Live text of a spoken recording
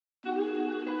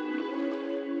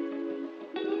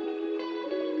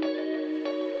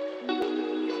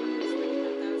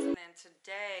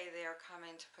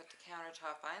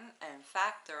countertop. In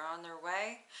fact, they're on their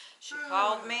way. She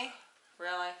called me.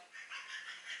 Really?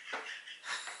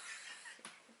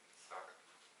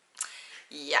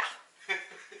 Yeah.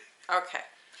 Okay.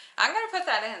 I'm going to put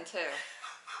that in too.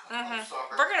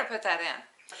 We're going to put that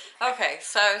in. Okay,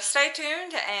 so stay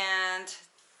tuned and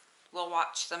we'll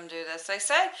watch them do this. They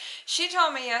said, she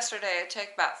told me yesterday it'd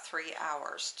take about 3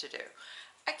 hours to do.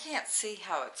 I can't see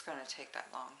how it's going to take that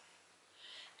long.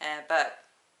 But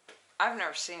I've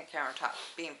never seen a countertop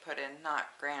being put in, not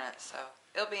granite, so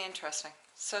it'll be interesting.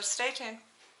 So stay tuned.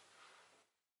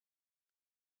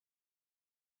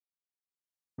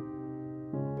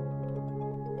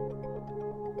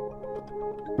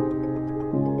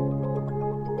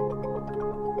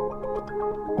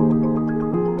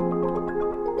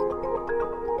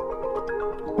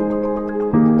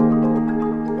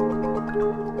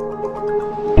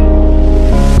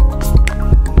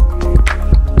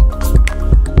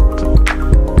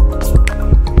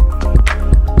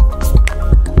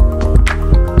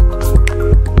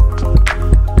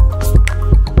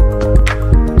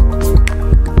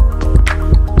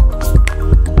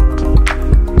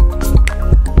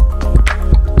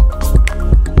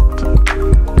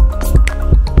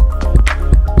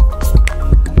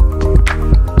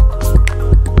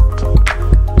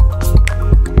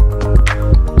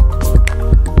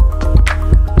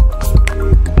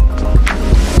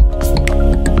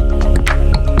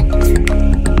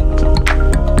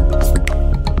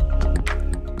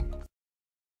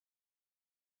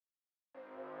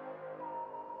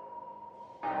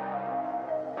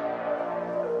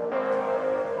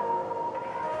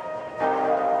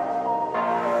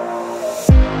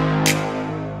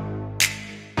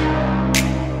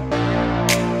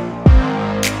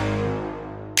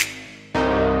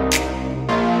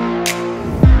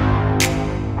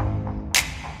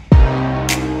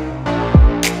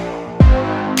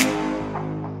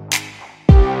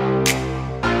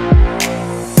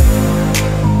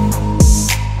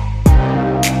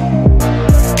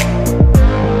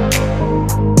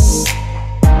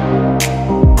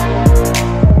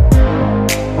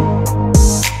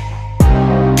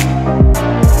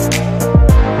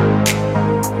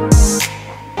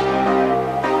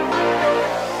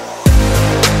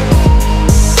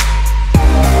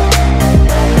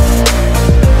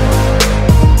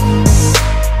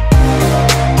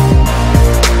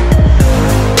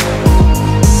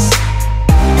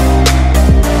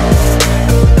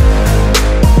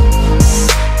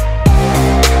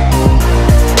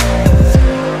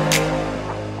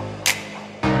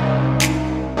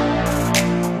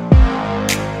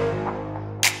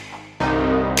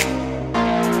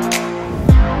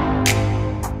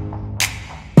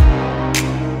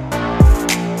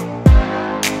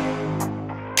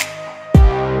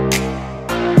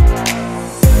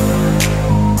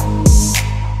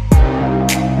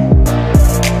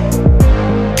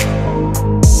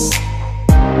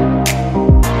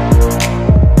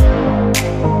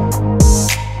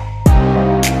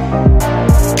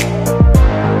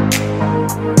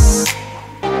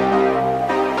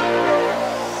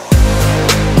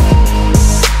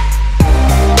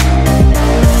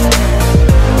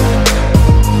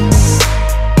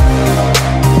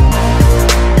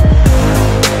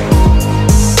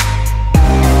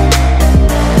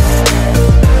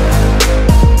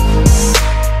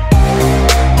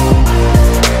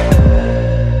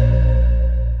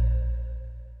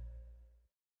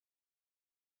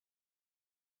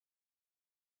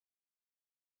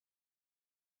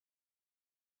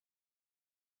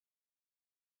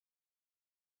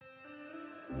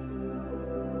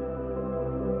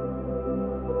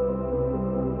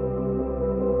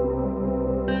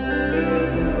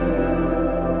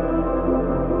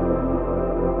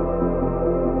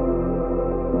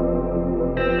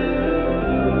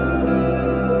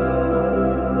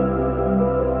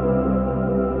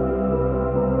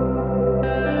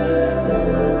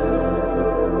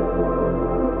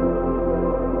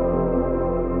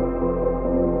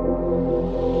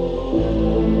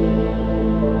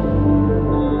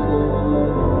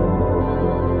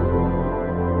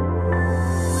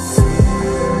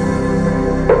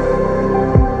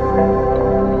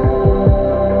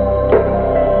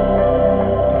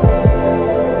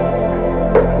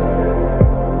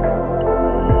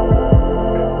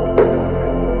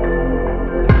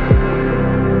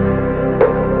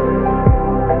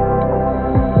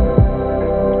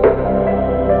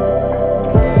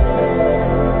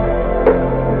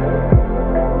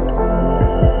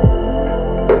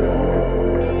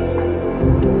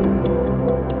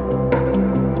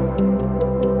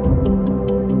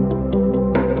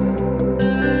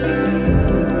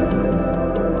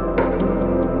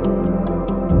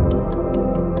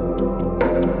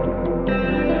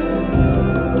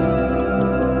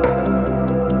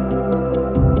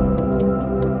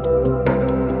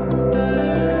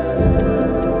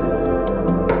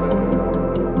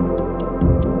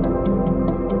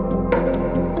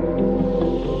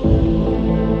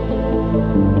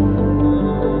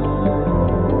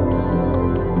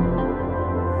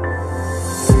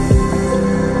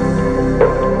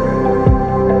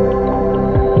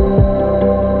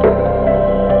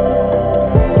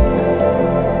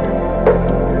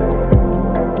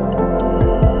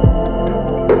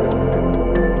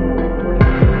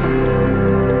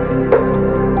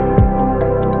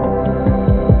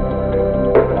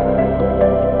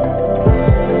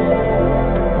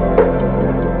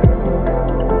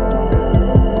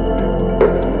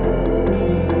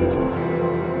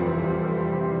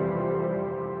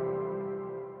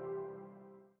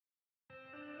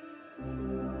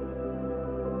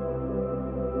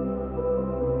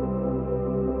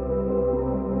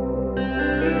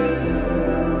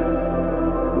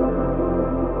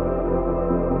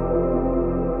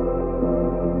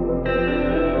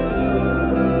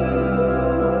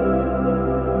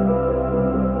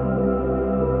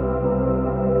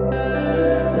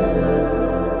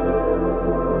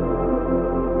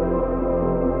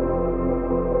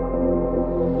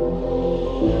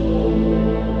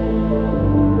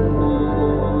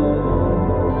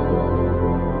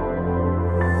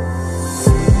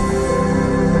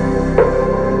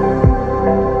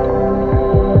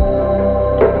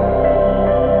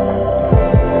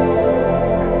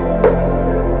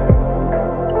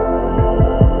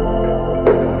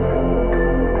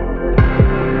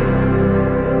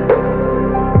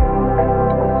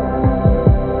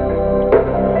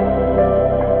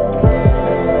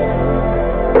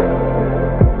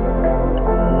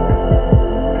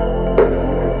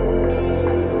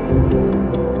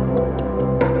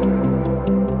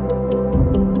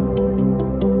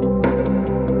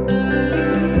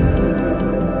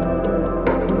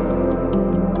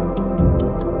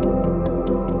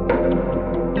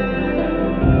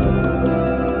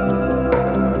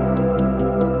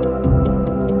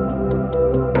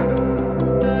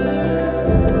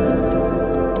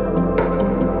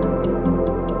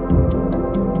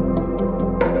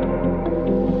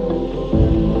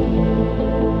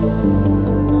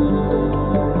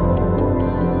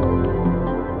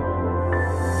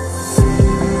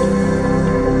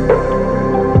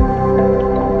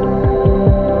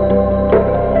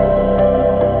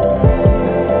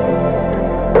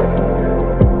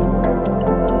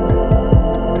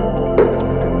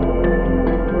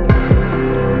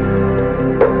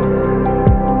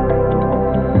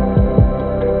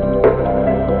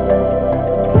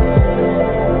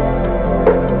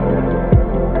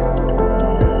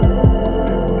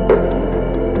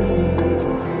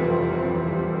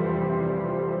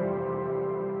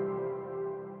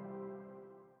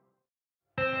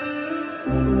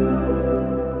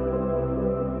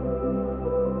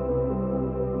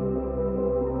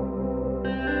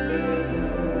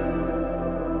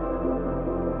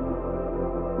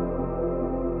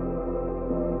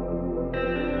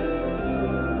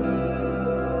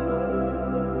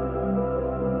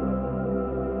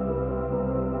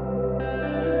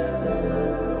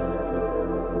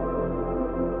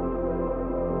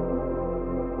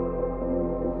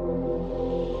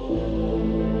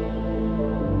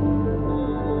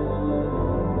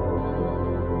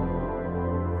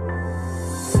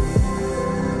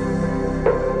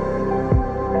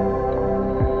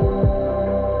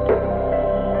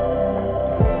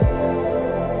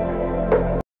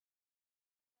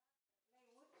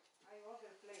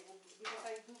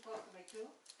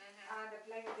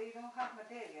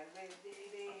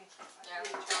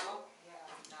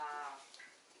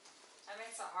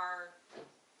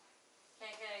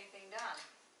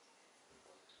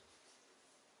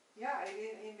 Yeah, it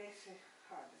makes it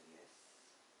harder, yes.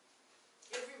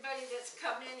 Everybody that's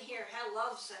come in here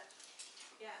loves it.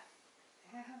 Yeah.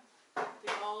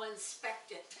 They all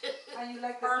inspect it. And you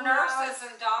like the Her nurses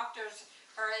and doctors,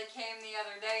 they came the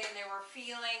other day and they were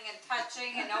feeling and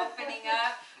touching and opening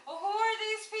up. Well, who are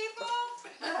these people?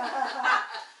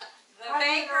 The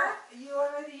banker. You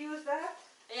already use that?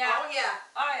 Yeah. Oh yeah.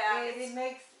 Oh yeah. It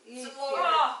makes easier.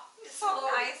 It's so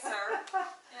nicer.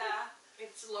 Yeah.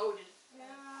 It's loaded. Yeah.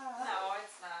 No,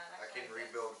 it's not. I can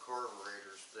rebuild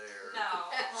carburetors there. No.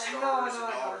 Starters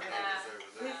and alternators over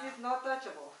there. This is not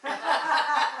touchable.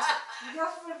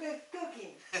 Just for the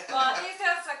cooking. Well, he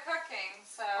does the cooking,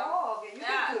 so. Oh, okay. You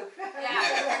can cook. Yeah,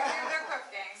 you do the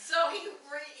cooking. So he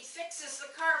fixes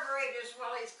the carburetors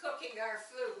while he's cooking our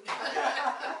food.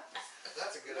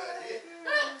 That's a good idea.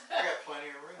 I got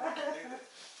plenty of room to do that.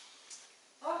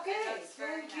 Okay, That's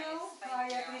very thank you. nice. I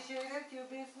Thank you. appreciate your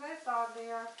business on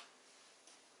their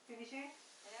finishing.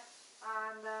 Yep.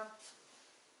 And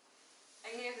I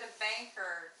gave the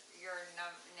banker your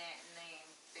name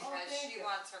because thank she you.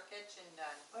 wants her kitchen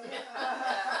done. oh,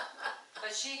 yeah.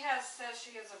 But she says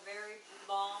she has a very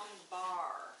long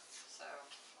bar. So,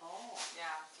 Oh.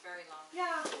 yeah, it's very long.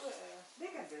 Yeah, they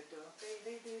can do it too.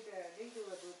 They do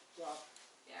a good job.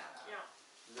 Yeah. Yeah.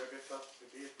 Ya que está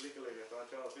aquí, explíquele que están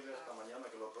echando files esta mañana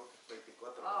que lo toque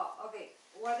 24 horas. Oh, okay.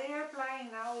 What they are applying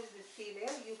now is the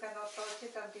sealer. You cannot touch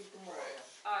it until tomorrow.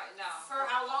 No. For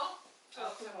how long?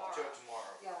 Till tomorrow. Till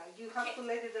tomorrow. Yeah, you have to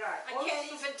let it dry. I can't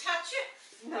even touch it?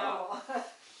 No.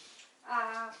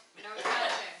 No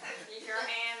touching. Keep your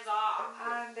hands off.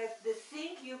 And the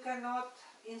sink you cannot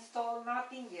install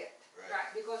nothing yet.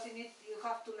 Right. Because you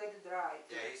have to let it dry.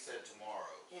 Yeah, he said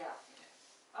tomorrow. Yeah.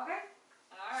 Okay?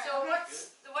 All right. So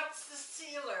what's the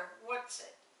sealer? What's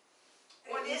it?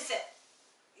 What is it?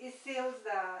 It seals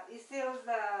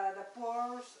the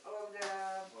pores of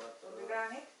the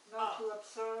granite, not to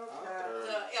absorb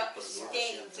The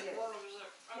stains. Yes.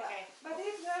 Okay. But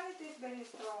this granite is very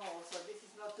strong also. This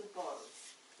is not too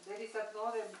porous. There is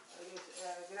another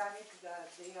granite that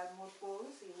they are more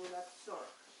porous, it will absorb.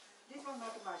 This one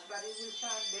not much, but it will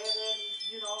shine better.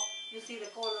 You see the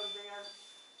colors there.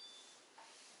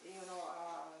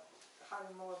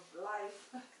 Having more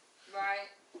life. Right.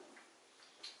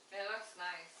 It looks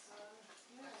nice.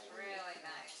 Looks really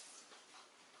nice.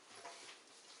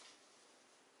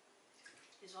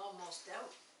 It's almost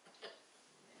out.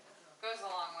 Goes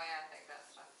a long way, I think, that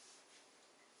stuff.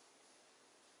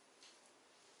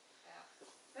 Yeah.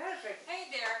 Perfect.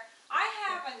 Hey there, I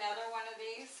have another one of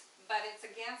these, but it's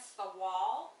against the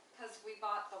wall because we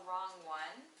bought the wrong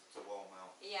one. It's a wall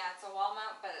mount. Yeah, it's a wall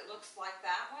mount, but it looks like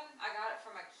that one. I got it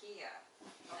from IKEA.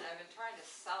 And I've been trying to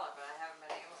sell it, but I haven't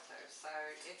been able to. So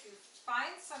if you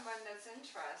find someone that's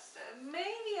interested.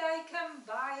 Maybe I can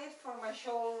buy it for my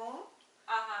showroom.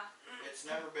 It's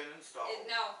never been installed. It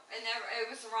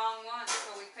was the wrong one,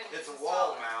 so we couldn't It's a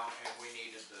install wall it. mount, and we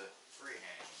needed the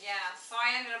freehand. Yeah, so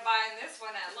I ended up buying this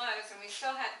one at Lowe's, and we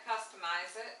still had to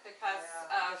customize it because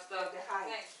Yeah, of the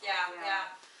height. thing. Yeah, Yeah. yeah.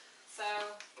 So,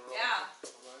 yeah.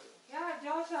 Yeah,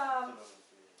 Josh,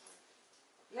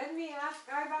 let me ask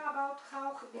Ivan about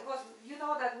how, because you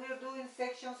know that we're doing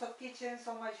sections of kitchens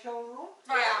on my showroom.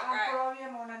 Right, I'm right. probably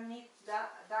gonna need that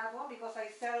one because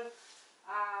I sell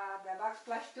the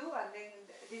backsplash too, and then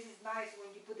this is nice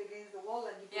when you put against the wall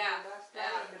and you put Yeah, the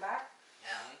backsplash yeah. in the back.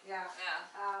 Yeah. Yeah.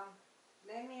 Yeah.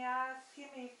 Let me ask him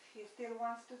if he still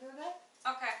wants to do that.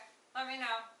 Okay, let me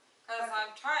know. Because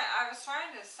I was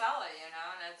trying to sell it, you know,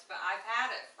 and I've had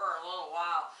it for a little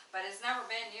while, but it's never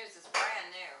been used. It's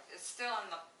brand new. It's still in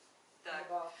the In the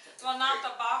box. well, not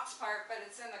the box part, but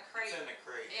it's in the crate. It's in the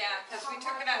crate. Yeah, because we How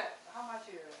took it much, up. How much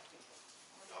are you?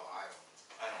 No, I don't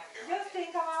care. Just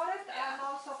think about it Yeah. and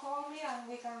also call me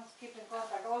and we can keep in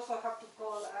contact. Also have to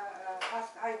call,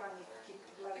 ask Ivan if he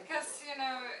keep letting Because, you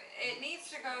know, it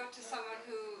needs to go to someone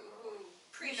who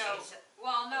you know, Appreciates it.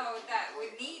 well, no, that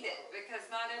would need it, because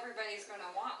not everybody's going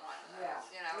to want one of those. Yeah.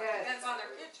 You know, Yes. it depends on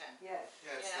their kitchen. Yes.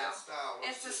 Yeah, it's You that know, style.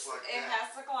 It's Looks just like it that. has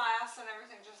the glass and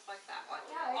everything just like that one.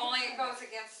 Yeah, I Only it understand goes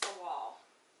against the wall.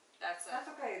 That's it.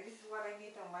 That's okay. This is what I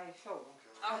need on my show.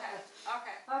 Okay,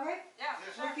 okay. Okay? Yeah,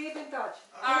 Yes. sure. We'll keep in touch.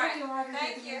 All right. Margaret.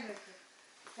 Thank you.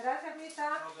 Gracias,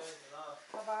 Misa. Ok, de nada.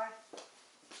 Bye-bye.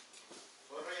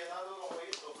 Estoy rellenando los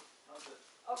jueguitos antes.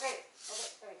 Okay.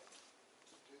 Okay.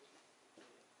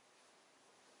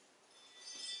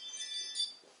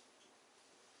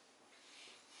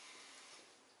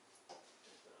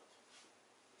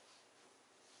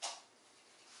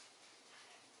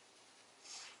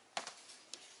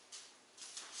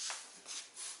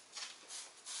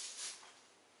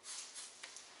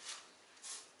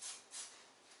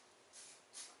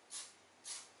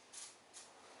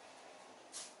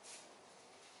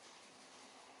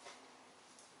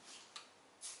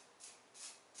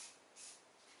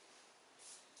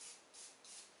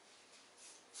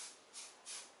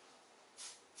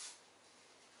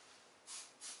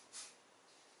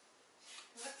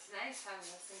 It looks nice having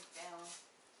this thing down.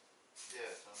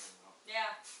 Yes, I mean,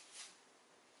 Yeah.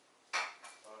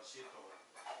 Suavecito.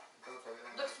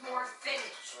 Looks more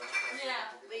finished.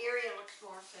 Yeah. The area looks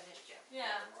more finished, yeah.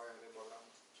 Yeah. you're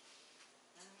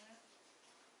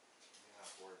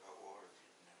not worried about water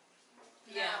getting down there.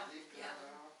 Yeah. Yeah.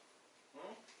 No,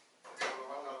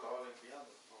 no, estaba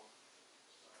limpiando. Estaba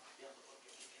limpiando porque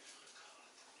aquí tiene una cámara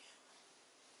también.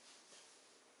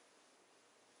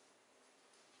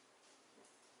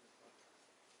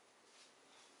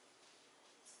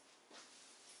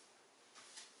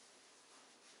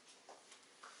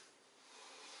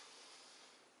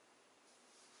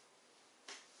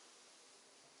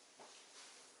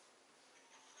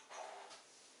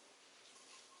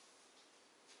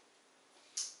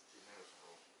 She knows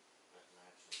how that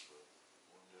matches the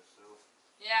windowsill.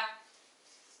 Yeah.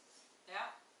 Yeah.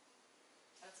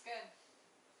 That's good.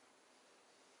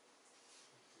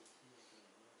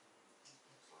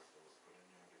 Looks like they were put in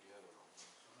there together almost.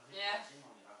 Yeah.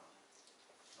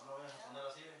 No lo vayas a poner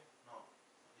así, ¿ve? No,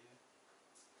 así, ¿ve?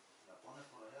 La pones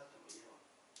por allá, te lo lleva.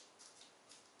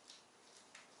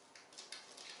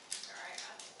 All right.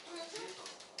 Suavecito,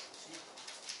 suavecito.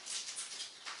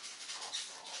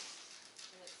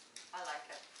 I like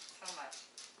it so much.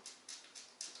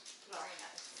 Very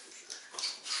nice.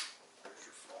 There's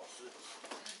your faucet.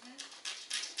 Mm-hmm.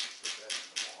 Put that in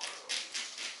tomorrow.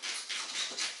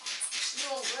 You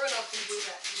won't grow up and do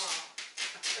that tomorrow.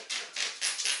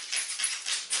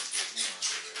 Get me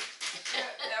under there.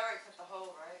 They already put the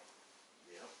hole, right?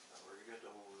 Yep, I already got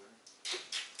the hole there.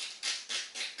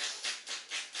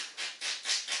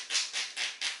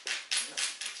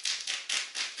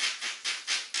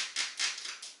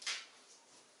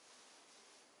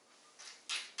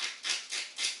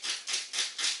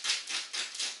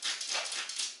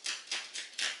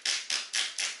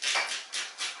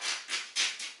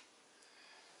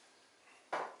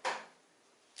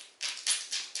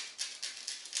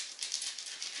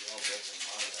 Y'all bet them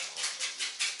high that all.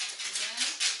 Yeah. I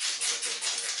bet they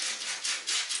buy that one.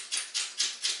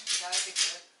 That would be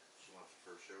good. She wants the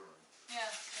first showroom. Yeah.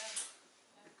 Yeah.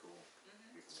 Be cool.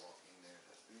 Mm-hmm. You can walk in there.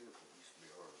 That's beautiful. It used to be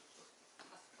ours. So.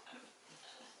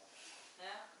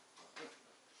 Yeah.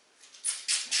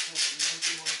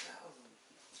 91,000.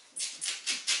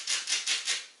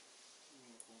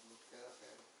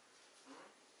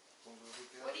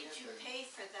 What did you pay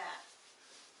for that?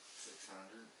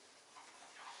 600.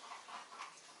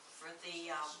 For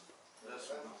the, This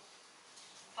one.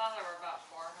 Thought they were about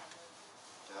 400.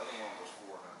 The other one was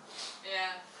 400.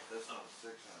 Yeah. This one's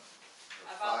 600.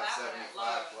 I bought that one at 575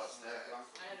 Lowe's. plus tax. I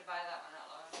had to buy that one at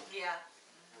Lowe's. yeah,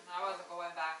 I wasn't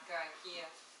going back to IKEA.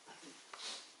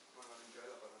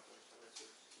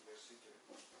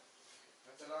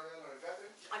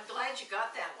 I'm glad you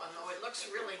got that one though. It looks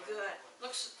really good.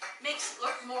 Makes it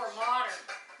look more modern,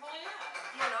 Well, yeah.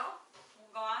 you know?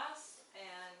 Glass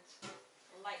and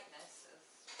lightness is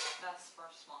best for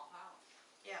a small house.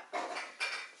 Yeah.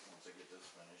 Once I get this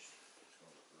finished, it's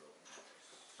gonna look real nice.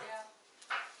 Yeah.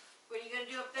 What are you gonna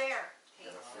do up there?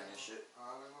 Gotta finish it.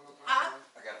 Huh?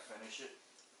 I gotta finish it.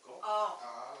 Oh.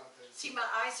 See, my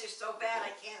eyes are so bad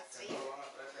I can't see.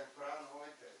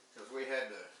 Cause we had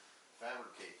to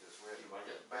fabricate this, we had to make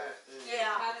it back.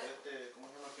 Yeah. Had it, ¿Cómo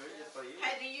se llama que oye para ir?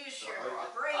 Had to use your Oh.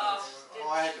 brains. Oh,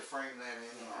 I had to frame that in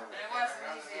and and it everything.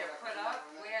 wasn't easy to put up.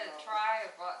 We had to try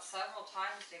several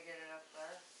times to get it up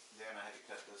there. Then I had to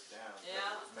cut this down. 'Cause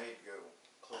Yeah. It was made to go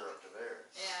clear up to there.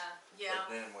 Yeah. Yeah. But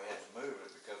then we had to move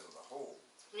it because of the hole.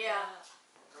 Yeah.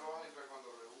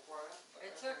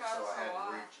 It took So us I a had to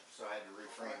while. I had to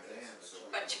reframe it in, so.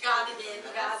 But you got it in, you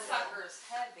And got that it in. sucker's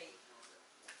heavy.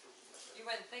 You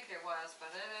wouldn't think it was, but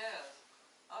it is.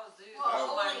 I was using Well,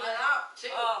 all my holding money. it up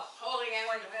too. Oh, Holding it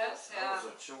like this, That yeah.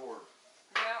 was a chore.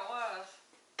 Yeah, it was.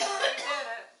 We did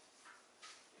it.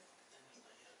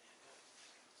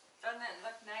 Doesn't it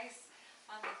look nice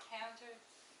on the counter?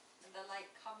 And the light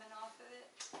coming off of it?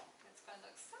 It's gonna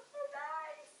look so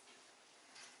nice.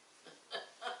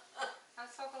 I'm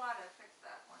so glad I picked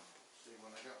that one. See, when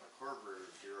I got my carburetor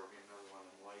zeroed in, another one of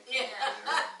them lights. Yeah.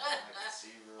 I can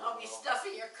see real I'll be well.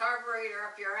 stuffing your carburetor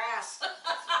up your ass. That's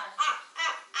right.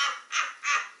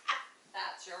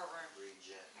 That's your room.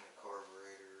 Rejetting the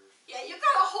carburetors. Yeah, you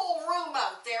got a whole room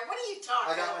out there. What are you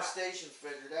talking I got my about? stations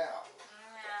figured out.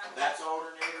 Yeah. That's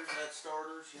alternators, that's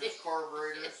starters, here's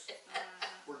carburetors.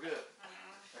 We're good.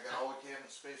 I got all the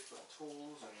cabinet space for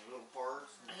tools and little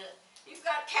parts. You've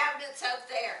got cabinets out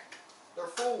there. They're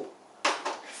full.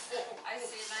 I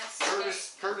see a nice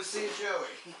space. Courtesy of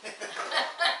Joey.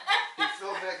 He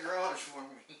filled that garage for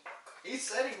me. He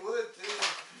said he would too.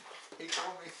 He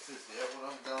told me, he says, yeah,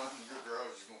 when I'm done, your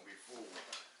garage is gonna be full.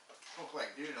 I'm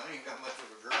like, dude, I ain't got much of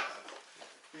a garage.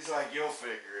 He's like, you'll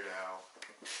figure it out.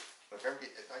 Look, I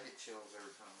get chills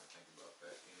every time I think about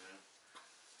that, you know?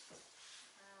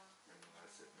 And when I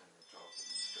sit there and talking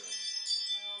and stuff.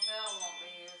 Well, Bill won't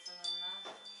be using them now.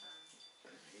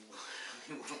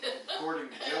 According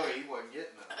to Joey, he wasn't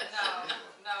getting none.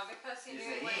 No, because he He knew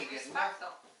said he he wouldn't ain't getting respect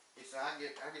them. He said, I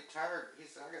get tired. He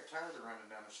said, I got tired of running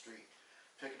down the street,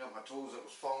 picking up my tools that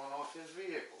was falling off his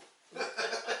vehicle. That's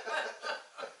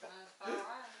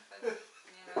alright, but,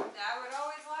 you know, I would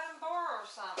always let him borrow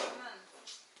something and,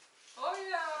 oh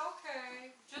yeah,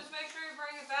 okay, just make sure you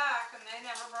bring it back, and they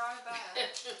never brought it back.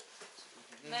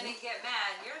 And then he'd get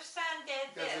mad, your son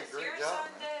did You guys did a this, great your job, son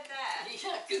man. did that.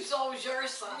 Yeah, it's always your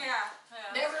son. Yeah.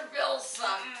 Never Bill's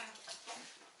son.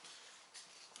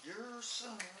 Your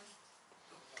son.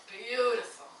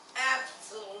 Beautiful.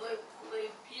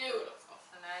 Absolutely beautiful.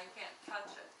 So now you can't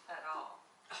touch it at all.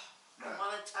 I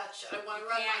want to touch it. I want to You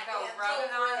run my can't go hands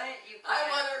rubbing over on it. it, you I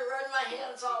want can't, to run my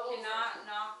hands all you over cannot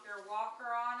knock your walker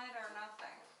on it or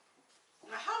nothing.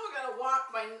 it. Now, how am I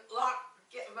going to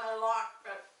get my lock?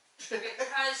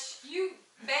 Because you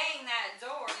bang that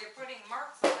door, you're putting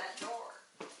marks on that door.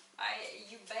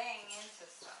 You bang into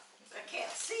stuff. I can't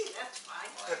see, that's fine.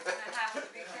 Well, you're gonna have to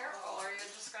be careful, or you're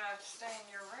just gonna have to stay in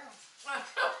your room.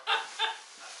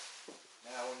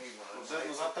 Now we need one of Usted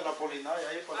those. nos hace la polinaria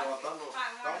ahí para levantar los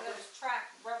Find one of tanques. those track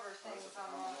rubber things on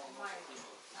my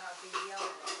be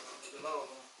yellow. De lado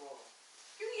con la escoba.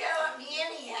 You yell at me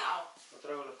anyhow. Yo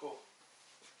traigo la escoba.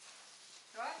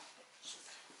 What?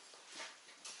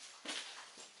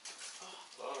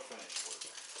 A lot of finished work.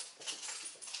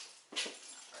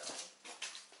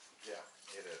 Yeah,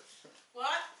 it is.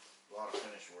 What? A lot of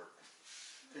finished work.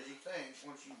 Cause you think,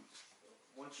 once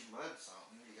you mud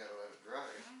something, you gotta let it dry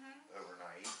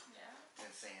overnight Yeah.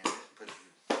 and sand it, put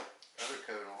your other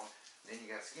coat on, then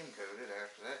you gotta skim coat it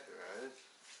after that dries.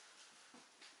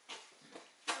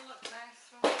 It'll look nice.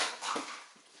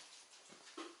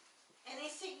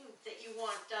 Anything that you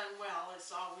want done well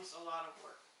is always a lot of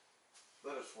work.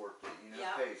 But it's worth it, you know,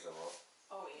 Yeah. it pays off.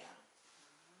 Oh, yeah.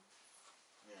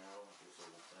 You know, this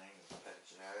little thing,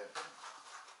 patch it out.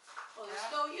 Well,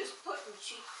 there's no use putting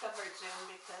cheap cupboards in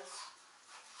because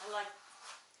I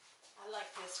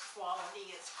like this quality.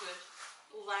 It's good.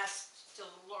 It'll last till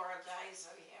Laura dies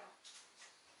anyhow.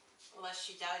 Unless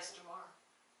she dies tomorrow.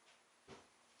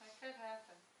 That could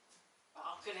happen.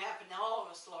 Well, it could happen to all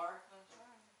of us, Laura. That's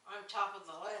right. I'm top of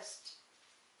the list.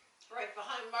 Right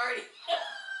behind Marty.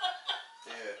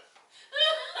 Yeah.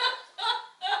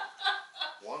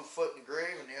 One foot in the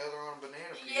grave and the other on a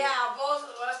banana peel. Yeah, both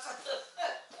of us.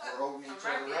 We're holding I'm each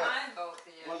right other up. behind both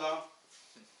of you. Well done.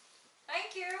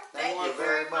 Thank you. Thank you you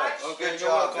very much. Okay, Good you're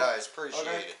job, welcome. guys. Appreciate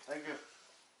Okay, it. thank you.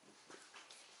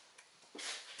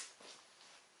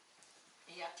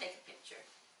 Yeah, take a picture.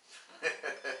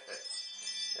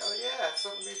 Oh yeah, it's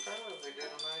something to be proud of. They did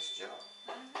a nice job.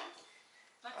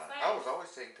 Looks I was nice.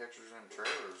 always taking pictures in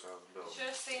trailers I was building. Should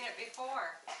have seen it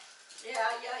before. Yeah,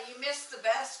 you missed the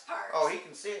best part. Oh, he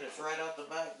can see it. It's right out the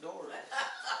back door.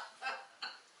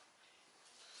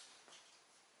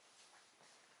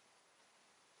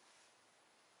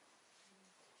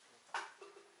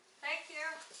 Thank you.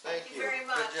 Thank you very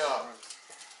much. Good job.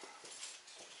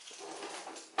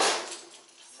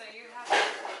 So you have to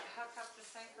hook up the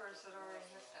sink, or is it already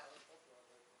hooked up?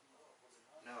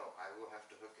 No, I will have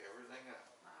to hook everything up.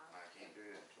 I can't do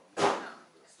that until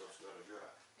the stuff's got to dry.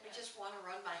 I just want to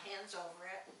run my hands over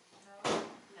it. No.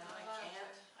 No, I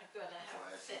can't. I'm gonna So I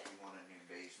have asked it if you want a new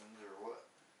basement or what.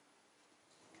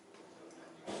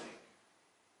 A new sink.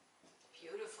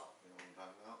 beautiful. You know what I'm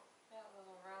talking about? Yeah,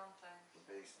 little round thing. The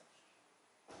basins.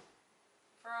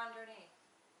 For underneath.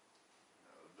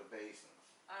 No, the basins.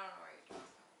 I don't know what you're talking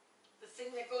about. The thing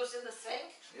that goes in the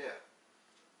sink, Yeah.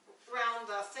 round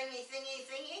the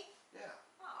thingy. Yeah.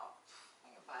 Oh,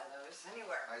 I can buy those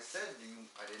anywhere. I said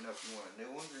I didn't know if you wanted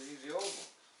new ones or use the old ones.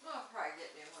 Well, I'll probably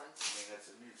get new ones. I mean, that's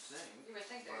a new sink. You would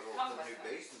think they Might would as well come put with new them.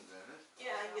 basins in it.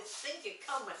 Yeah, you'd think it'd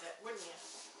come with it, wouldn't you?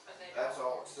 But they That's don't.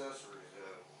 all accessories.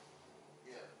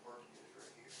 Yeah, the parking is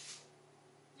right here.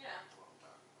 Yeah. That's what I'm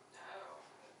talking about. No.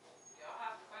 You'll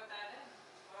have to put that in.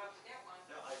 We'll have to get one.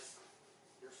 No,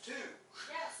 there's two.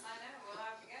 Yes, I know. We'll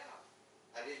have to get them.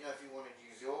 I didn't know if you wanted to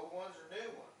use the old ones or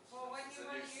new ones. Well, when It's you a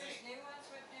want new to use sink. new ones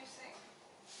with new sink?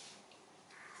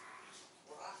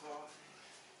 What I thought.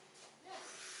 Yes.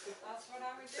 That's what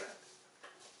I would do.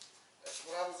 That's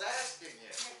what I was asking you.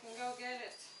 I can go get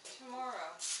it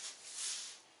tomorrow.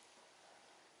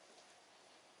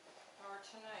 Or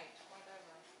tonight,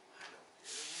 whatever. I don't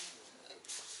care.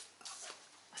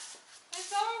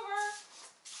 It's over.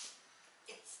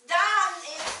 It's done!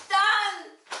 It's done!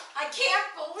 I can't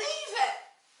believe it!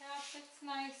 Yeah, it's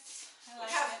nice. I like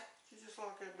Have- it. Did you just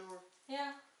lock that door?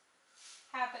 Yeah.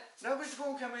 Have it. Nobody's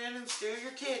gonna come in and steal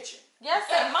your kitchen. Yes,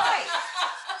 they might.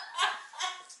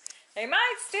 They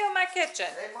might steal my kitchen.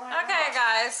 They might Okay, not.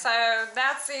 guys, so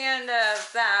that's the end of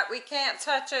that. We can't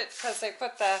touch it because they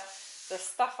put the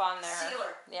stuff on there.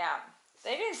 Sealer. Yeah.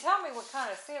 They didn't tell me what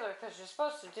kind of sealer because you're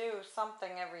supposed to do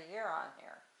something every year on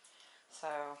here.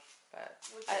 So, but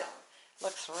it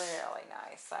looks really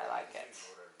nice. I like it. Use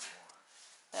whatever you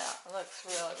want. Yeah, it looks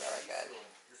really, really good.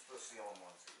 You're supposed to see all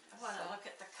ones. I want to look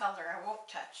at the color. I won't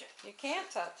touch it. You can't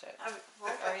touch it. I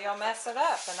Or you'll mess it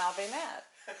up and I'll be mad.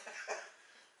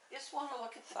 just want to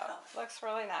look at the So, color. looks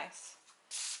really nice.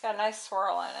 Got a nice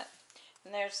swirl in it.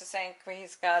 And there's the sink.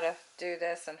 He's got to do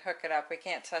this and hook it up. We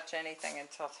can't touch anything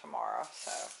until tomorrow.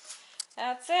 So,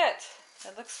 that's it.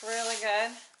 It looks really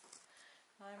good.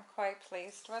 I'm quite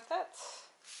pleased with it.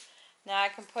 Now I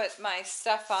can put my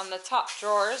stuff on the top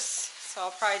drawers. So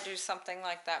I'll probably do something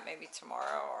like that maybe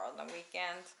tomorrow or on the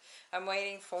weekend. I'm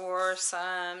waiting for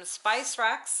some spice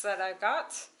racks that I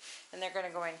got. And they're going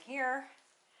to go in here.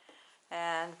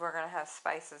 And we're going to have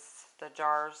spices, the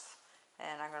jars.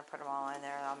 And I'm going to put them all in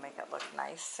there and I'll make it look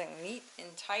nice and neat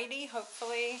and tidy,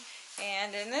 hopefully.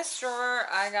 And in this drawer,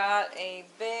 I got a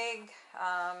big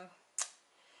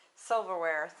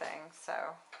silverware thing. So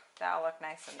that'll look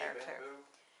nice in there too.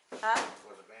 Bamboo? Huh?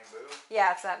 Was it bamboo?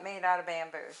 Yeah, it's that made out of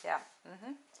bamboo. Yeah.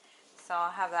 So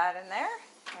I'll have that in there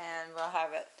and we'll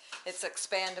have it. It's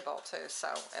expandable too. So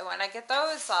when I get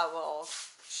those, I will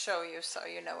show you so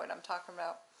you know what I'm talking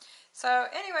about. So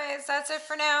anyways, that's it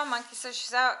for now. Monkey says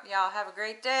she's out. Y'all have a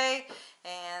great day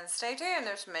and stay tuned.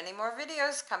 There's many more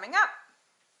videos coming up.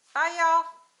 Bye, y'all.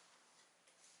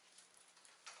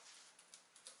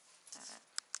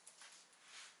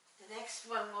 The next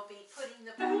one will be putting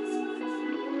the box on.